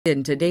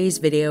In today's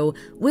video,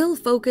 we'll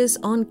focus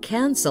on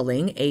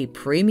canceling a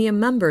premium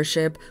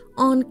membership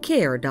on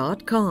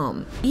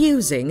Care.com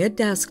using a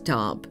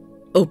desktop.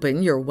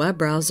 Open your web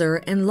browser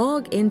and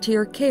log into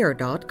your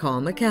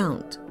Care.com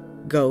account.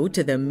 Go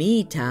to the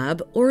Me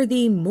tab or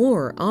the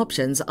More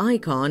options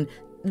icon,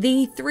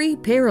 the three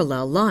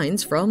parallel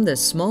lines from the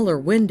smaller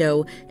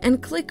window,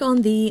 and click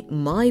on the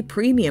My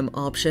Premium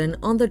option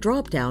on the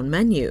drop-down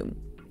menu.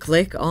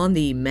 Click on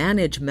the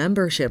Manage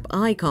Membership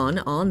icon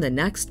on the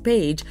next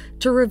page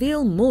to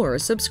reveal more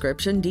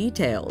subscription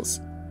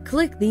details.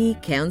 Click the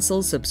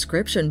Cancel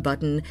Subscription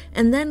button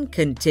and then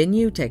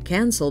Continue to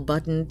Cancel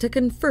button to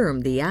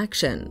confirm the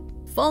action.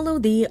 Follow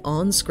the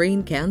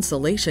on-screen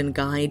cancellation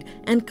guide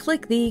and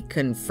click the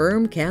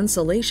Confirm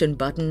Cancellation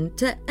button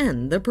to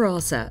end the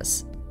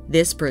process.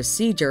 This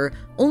procedure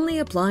only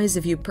applies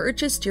if you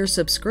purchased your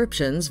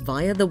subscriptions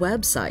via the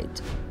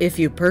website. If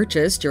you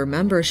purchased your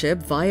membership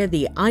via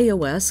the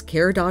iOS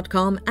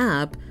Care.com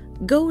app,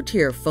 go to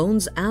your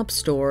phone's App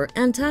Store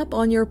and tap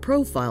on your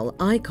profile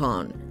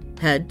icon.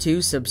 Head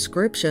to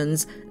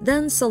Subscriptions,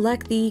 then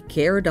select the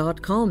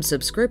Care.com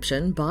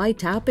subscription by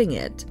tapping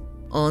it.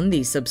 On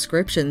the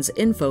Subscriptions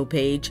info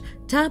page,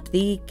 tap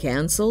the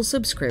Cancel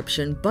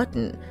Subscription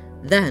button,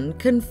 then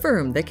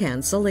confirm the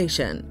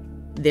cancellation.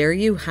 There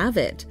you have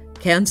it.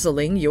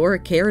 Canceling your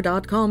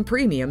Care.com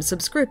premium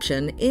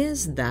subscription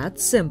is that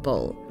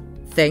simple.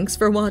 Thanks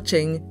for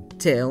watching.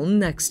 Till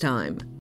next time.